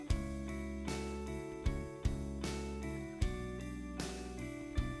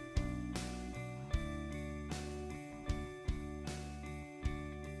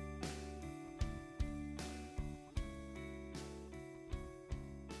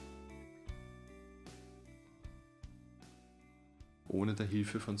ohne der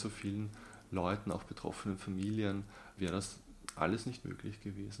Hilfe von so vielen Leuten, auch betroffenen Familien, wäre das alles nicht möglich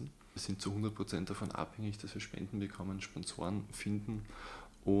gewesen. Wir sind zu 100% davon abhängig, dass wir Spenden bekommen, Sponsoren finden.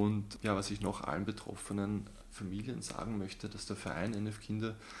 Und ja, was ich noch allen betroffenen Familien sagen möchte, dass der Verein NF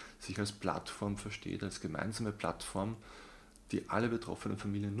Kinder sich als Plattform versteht, als gemeinsame Plattform, die alle betroffenen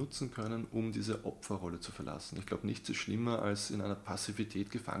Familien nutzen können, um diese Opferrolle zu verlassen. Ich glaube, nichts ist schlimmer, als in einer Passivität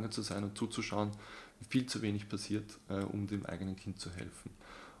gefangen zu sein und zuzuschauen, wie viel zu wenig passiert, um dem eigenen Kind zu helfen.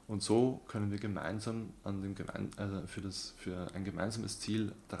 Und so können wir gemeinsam für ein gemeinsames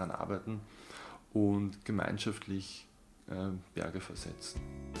Ziel daran arbeiten und gemeinschaftlich Berge versetzen.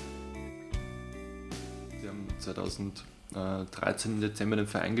 Wir haben 2013 im Dezember den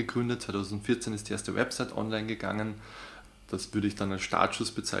Verein gegründet, 2014 ist die erste Website online gegangen. Das würde ich dann als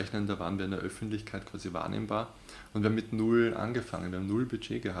Startschuss bezeichnen, da waren wir in der Öffentlichkeit quasi wahrnehmbar. Und wir haben mit null angefangen, wir haben null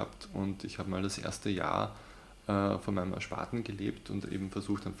Budget gehabt und ich habe mal das erste Jahr von meinem Ersparten gelebt und eben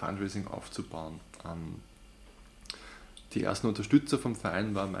versucht, ein Fundraising aufzubauen. Die ersten Unterstützer vom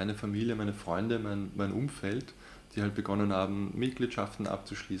Verein waren meine Familie, meine Freunde, mein Umfeld, die halt begonnen haben, Mitgliedschaften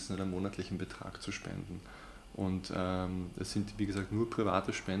abzuschließen und einen monatlichen Betrag zu spenden. Und es sind, wie gesagt, nur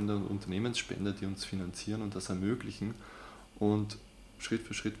private Spender und Unternehmensspender, die uns finanzieren und das ermöglichen. Und Schritt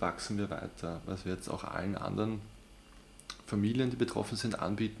für Schritt wachsen wir weiter. Was wir jetzt auch allen anderen Familien, die betroffen sind,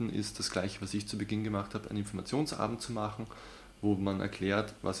 anbieten, ist das Gleiche, was ich zu Beginn gemacht habe, einen Informationsabend zu machen, wo man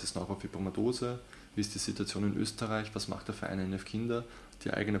erklärt, was ist Neurofibromatose, wie ist die Situation in Österreich, was macht der Verein NF Kinder,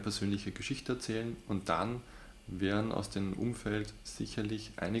 die eigene persönliche Geschichte erzählen und dann werden aus dem Umfeld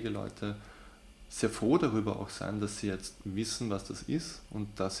sicherlich einige Leute sehr froh darüber auch sein, dass sie jetzt wissen, was das ist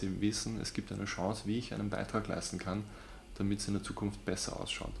und dass sie wissen, es gibt eine Chance, wie ich einen Beitrag leisten kann, damit es in der Zukunft besser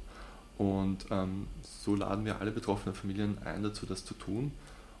ausschaut. Und so laden wir alle betroffenen Familien ein, dazu das zu tun.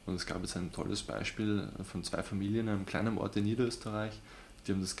 Und es gab jetzt ein tolles Beispiel von 2 Familien in einem kleinen Ort in Niederösterreich,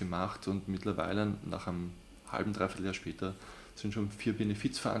 die haben das gemacht und mittlerweile nach einem halben, dreiviertel Jahr später sind schon 4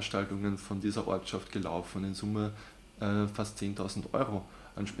 Benefizveranstaltungen von dieser Ortschaft gelaufen und in Summe fast 10.000 Euro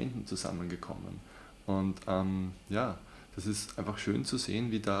an Spenden zusammengekommen. Und ja, das ist einfach schön zu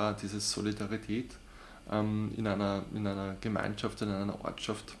sehen, wie da diese Solidarität in einer Gemeinschaft, in einer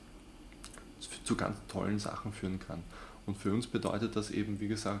Ortschaft zu ganz tollen Sachen führen kann. Und für uns bedeutet das eben, wie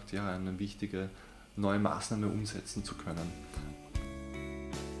gesagt, ja, eine wichtige neue Maßnahme umsetzen zu können.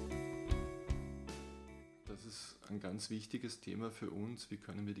 Das ist ein ganz wichtiges Thema für uns. Wie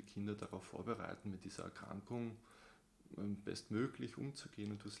können wir die Kinder darauf vorbereiten, mit dieser Erkrankung bestmöglich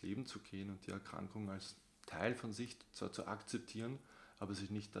umzugehen und durchs Leben zu gehen und die Erkrankung als Teil von sich zwar zu akzeptieren, aber sich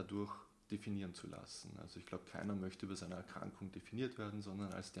nicht dadurch definieren zu lassen. Also ich glaube, keiner möchte über seine Erkrankung definiert werden,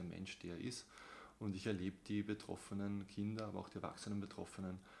 sondern als der Mensch, der er ist. Und ich erlebe die betroffenen Kinder, aber auch die erwachsenen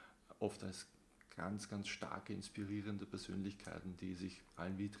Betroffenen oft als ganz, ganz starke, inspirierende Persönlichkeiten, die sich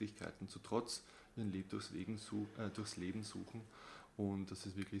allen Widrigkeiten zu Trotz ihren Weg durchs Leben suchen. Und das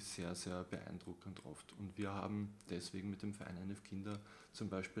ist wirklich sehr, sehr beeindruckend oft. Und wir haben deswegen mit dem Verein NF Kinder zum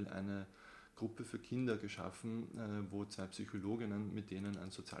Beispiel eine Gruppe für Kinder geschaffen, wo 2 Psychologinnen mit denen ein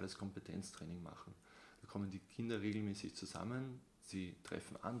soziales Kompetenztraining machen. Da kommen die Kinder regelmäßig zusammen, sie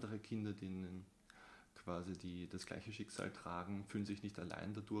treffen andere Kinder, die das gleiche Schicksal tragen, fühlen sich nicht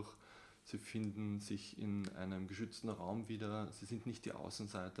allein dadurch, sie finden sich in einem geschützten Raum wieder, sie sind nicht die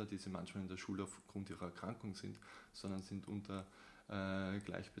Außenseiter, die sie manchmal in der Schule aufgrund ihrer Erkrankung sind, sondern sind unter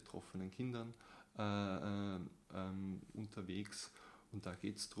gleich betroffenen Kindern unterwegs. Und da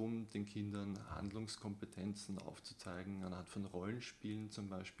geht es darum, den Kindern Handlungskompetenzen aufzuzeigen, anhand von Rollenspielen zum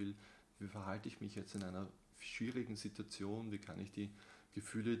Beispiel. Wie verhalte ich mich jetzt in einer schwierigen Situation? Wie kann ich die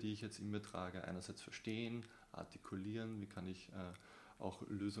Gefühle, die ich jetzt in mir trage, einerseits verstehen, artikulieren? Wie kann ich auch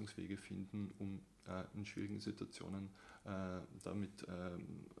Lösungswege finden, um in schwierigen Situationen damit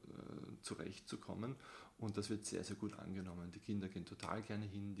zurechtzukommen? Und das wird sehr, sehr gut angenommen. Die Kinder gehen total gerne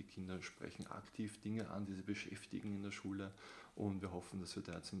hin, die Kinder sprechen aktiv Dinge an, die sie beschäftigen in der Schule. Und wir hoffen, dass wir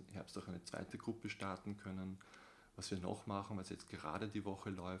da jetzt im Herbst auch eine zweite Gruppe starten können. Was wir noch machen, was jetzt gerade die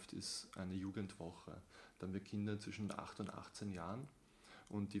Woche läuft, ist eine Jugendwoche. Da haben wir Kinder zwischen 8 und 18 Jahren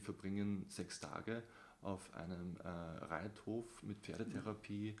und die verbringen 6 Tage auf einem Reithof mit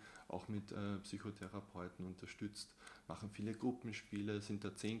Pferdetherapie, auch mit Psychotherapeuten unterstützt, machen viele Gruppenspiele, sind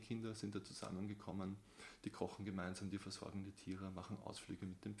da 10 Kinder, sind da zusammengekommen, die kochen gemeinsam, die versorgen die Tiere, machen Ausflüge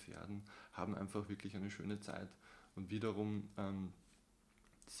mit den Pferden, haben einfach wirklich eine schöne Zeit und wiederum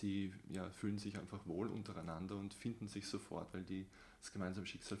sie fühlen sich einfach wohl untereinander und finden sich sofort, weil das gemeinsame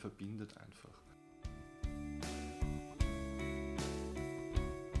Schicksal verbindet einfach.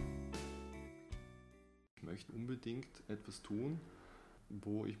 Ich möchte unbedingt etwas tun,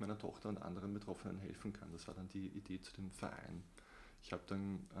 wo ich meiner Tochter und anderen Betroffenen helfen kann. Das war dann die Idee zu dem Verein. Ich habe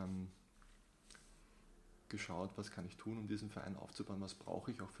dann geschaut, was kann ich tun, um diesen Verein aufzubauen, was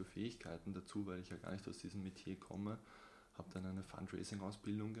brauche ich auch für Fähigkeiten dazu, weil ich ja gar nicht aus diesem Metier komme. Habe dann eine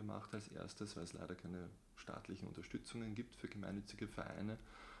Fundraising-Ausbildung gemacht als erstes, weil es leider keine staatlichen Unterstützungen gibt für gemeinnützige Vereine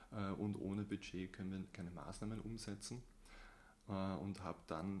und ohne Budget können wir keine Maßnahmen umsetzen und habe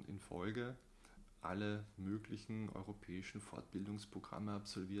dann in Folge alle möglichen europäischen Fortbildungsprogramme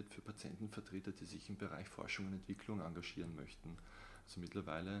absolviert für Patientenvertreter, die sich im Bereich Forschung und Entwicklung engagieren möchten. Also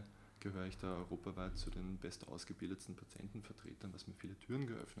mittlerweile gehöre ich da europaweit zu den bestausgebildetsten Patientenvertretern, was mir viele Türen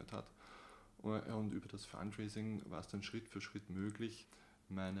geöffnet hat. Und über das Fundraising war es dann Schritt für Schritt möglich,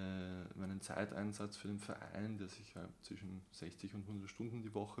 meinen Zeiteinsatz für den Verein, der sich zwischen 60 und 100 Stunden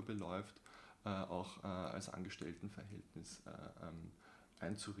die Woche beläuft, auch als Angestelltenverhältnis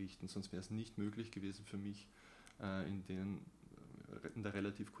einzurichten. Sonst wäre es nicht möglich gewesen für mich, in der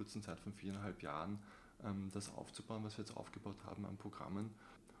relativ kurzen Zeit von 4,5 Jahren das aufzubauen, was wir jetzt aufgebaut haben an Programmen.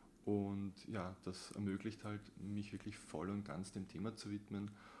 Und ja, das ermöglicht halt, mich wirklich voll und ganz dem Thema zu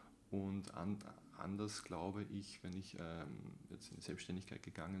widmen. Und anders glaube ich, wenn ich jetzt in die Selbstständigkeit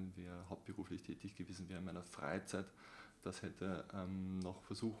gegangen wäre, hauptberuflich tätig gewesen wäre in meiner Freizeit, das hätte noch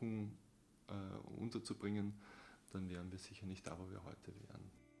versuchen unterzubringen, dann wären wir sicher nicht da, wo wir heute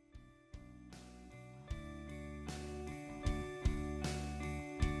wären.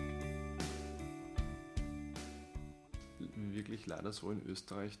 Wirklich leider so in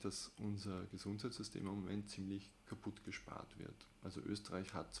Österreich, dass unser Gesundheitssystem im Moment ziemlich kaputt gespart wird. Also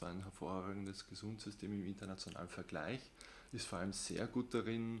Österreich hat zwar ein hervorragendes Gesundheitssystem im internationalen Vergleich, ist vor allem sehr gut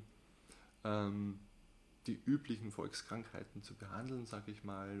darin, die üblichen Volkskrankheiten zu behandeln, sage ich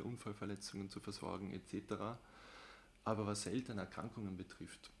mal, Unfallverletzungen zu versorgen etc. Aber was seltene Erkrankungen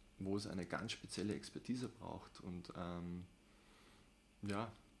betrifft, wo es eine ganz spezielle Expertise braucht und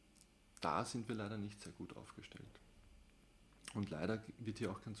ja, da sind wir leider nicht sehr gut aufgestellt. Und leider wird hier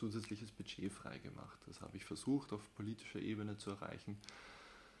auch kein zusätzliches Budget freigemacht. Das habe ich versucht auf politischer Ebene zu erreichen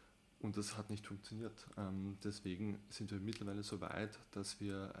und das hat nicht funktioniert. Deswegen sind wir mittlerweile so weit, dass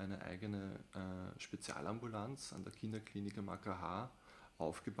wir eine eigene Spezialambulanz an der Kinderklinik am AKH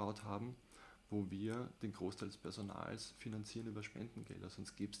aufgebaut haben, wo wir den Großteil des Personals finanzieren über Spendengelder,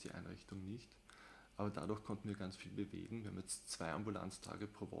 sonst gäbe es die Einrichtung nicht. Aber dadurch konnten wir ganz viel bewegen. Wir haben jetzt 2 Ambulanztage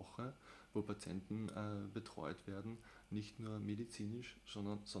pro Woche, wo Patienten betreut werden, nicht nur medizinisch,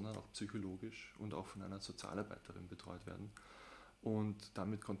 sondern auch psychologisch und auch von einer Sozialarbeiterin betreut werden. Und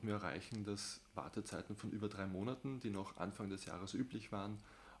damit konnten wir erreichen, dass Wartezeiten von über 3 Monaten, die noch Anfang des Jahres üblich waren,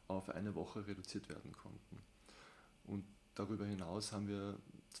 auf eine Woche reduziert werden konnten. Und darüber hinaus haben wir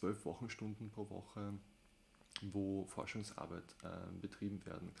 12 Wochenstunden pro Woche, wo Forschungsarbeit betrieben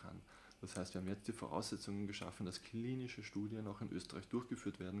werden kann. Das heißt, wir haben jetzt die Voraussetzungen geschaffen, dass klinische Studien auch in Österreich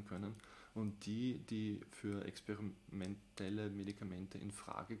durchgeführt werden können und die für experimentelle Medikamente in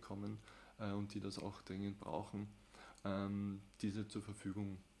Frage kommen und die das auch dringend brauchen, diese zur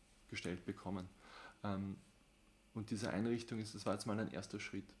Verfügung gestellt bekommen. Und diese Einrichtung das war jetzt mal ein erster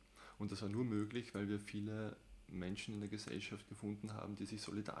Schritt. Und das war nur möglich, weil wir viele Menschen in der Gesellschaft gefunden haben, die sich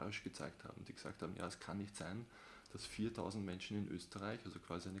solidarisch gezeigt haben, die gesagt haben, ja, es kann nicht sein, dass 4000 Menschen in Österreich, also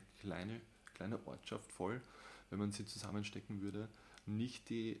quasi eine kleine Ortschaft voll, wenn man sie zusammenstecken würde, nicht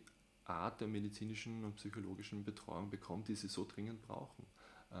die Art der medizinischen und psychologischen Betreuung bekommt, die sie so dringend brauchen.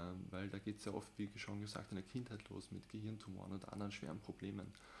 Weil da geht es ja oft, wie schon gesagt, in der Kindheit los mit Gehirntumoren und anderen schweren Problemen.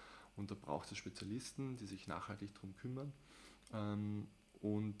 Und da braucht es Spezialisten, die sich nachhaltig darum kümmern.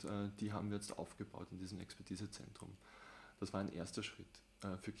 Und die haben wir jetzt aufgebaut in diesem Expertisezentrum. Das war ein erster Schritt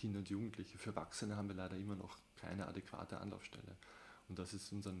für Kinder und Jugendliche. Für Erwachsene haben wir leider immer noch keine adäquate Anlaufstelle. Und das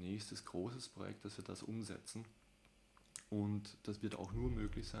ist unser nächstes großes Projekt, dass wir das umsetzen. Und das wird auch nur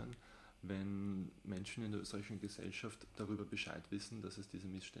möglich sein, wenn Menschen in der österreichischen Gesellschaft darüber Bescheid wissen, dass es diese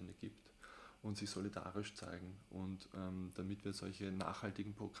Missstände gibt und sich solidarisch zeigen. Und damit wir solche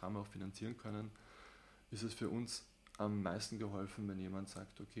nachhaltigen Programme auch finanzieren können, ist es für uns am meisten geholfen, wenn jemand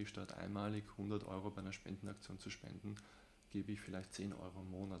sagt, okay, statt einmalig 100 Euro bei einer Spendenaktion zu spenden, gebe ich vielleicht 10 Euro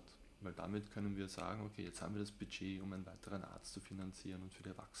im Monat. Weil damit können wir sagen, okay, jetzt haben wir das Budget, um einen weiteren Arzt zu finanzieren und für die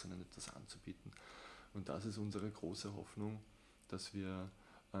Erwachsenen etwas anzubieten. Und das ist unsere große Hoffnung, dass wir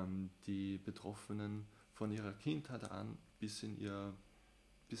die Betroffenen von ihrer Kindheit an bis an ihr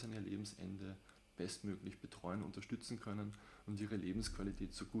Lebensende bestmöglich betreuen, unterstützen können und ihre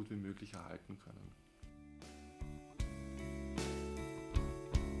Lebensqualität so gut wie möglich erhalten können.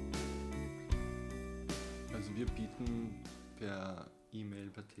 Also wir bieten per E-Mail,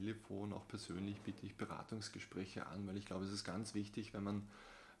 per Telefon, auch persönlich biete ich Beratungsgespräche an, weil ich glaube, es ist ganz wichtig, wenn man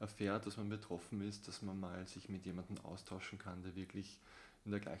erfährt, dass man betroffen ist, dass man mal sich mit jemandem austauschen kann, der wirklich in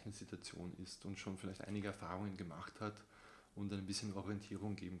der gleichen Situation ist und schon vielleicht einige Erfahrungen gemacht hat und ein bisschen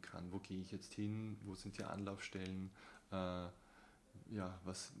Orientierung geben kann. Wo gehe ich jetzt hin? Wo sind die Anlaufstellen?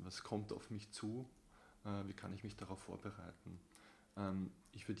 Was kommt auf mich zu? Wie kann ich mich darauf vorbereiten?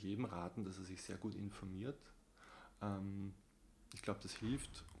 Ich würde jedem raten, dass er sich sehr gut informiert. Ich glaube, das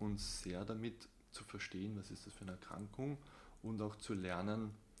hilft uns sehr damit zu verstehen, was ist das für eine Erkrankung und auch zu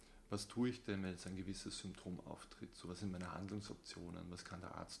lernen, was tue ich denn, wenn jetzt ein gewisses Symptom auftritt? So, was sind meine Handlungsoptionen? Was kann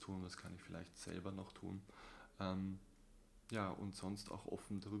der Arzt tun? Was kann ich vielleicht selber noch tun? Und sonst auch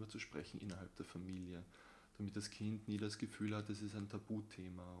offen darüber zu sprechen innerhalb der Familie, damit das Kind nie das Gefühl hat, es ist ein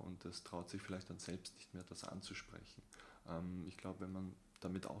Tabuthema und es traut sich vielleicht dann selbst nicht mehr, das anzusprechen. Ich glaube, wenn man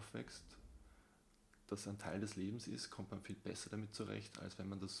damit aufwächst, dass ein Teil des Lebens ist, kommt man viel besser damit zurecht, als wenn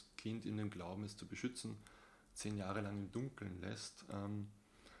man das Kind in dem Glauben, es zu beschützen, 10 Jahre lang im Dunkeln lässt.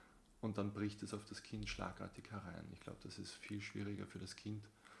 Und dann bricht es auf das Kind schlagartig herein. Ich glaube, das ist viel schwieriger für das Kind,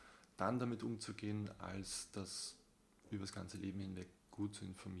 dann damit umzugehen, als das über das ganze Leben hinweg gut zu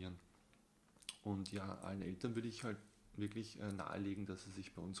informieren. Und ja, allen Eltern würde ich halt wirklich nahelegen, dass sie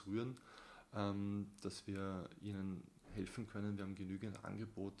sich bei uns rühren, dass wir ihnen helfen können. Wir haben genügend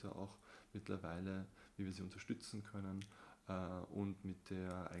Angebote auch mittlerweile, wie wir sie unterstützen können. Und mit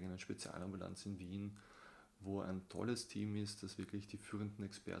der eigenen Spezialambulanz in Wien, wo ein tolles Team ist, das wirklich die führenden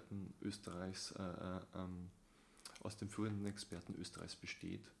Experten Österreichs, aus den führenden Experten Österreichs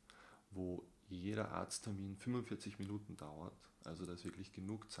besteht, wo jeder Arzttermin 45 Minuten dauert. Also da ist wirklich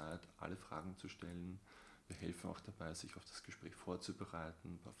genug Zeit, alle Fragen zu stellen. Wir helfen auch dabei, sich auf das Gespräch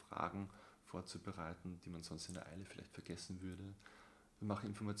vorzubereiten, ein paar Fragen vorzubereiten, die man sonst in der Eile vielleicht vergessen würde. Wir machen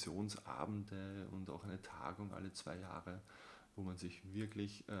Informationsabende und auch eine Tagung alle 2 Jahre, wo man sich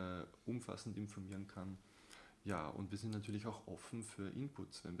wirklich umfassend informieren kann. Ja, und wir sind natürlich auch offen für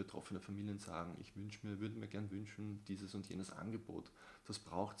Inputs, wenn betroffene Familien sagen, würde mir gern wünschen, dieses und jenes Angebot, das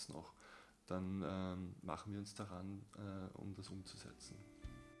braucht es noch, dann machen wir uns daran, um das umzusetzen.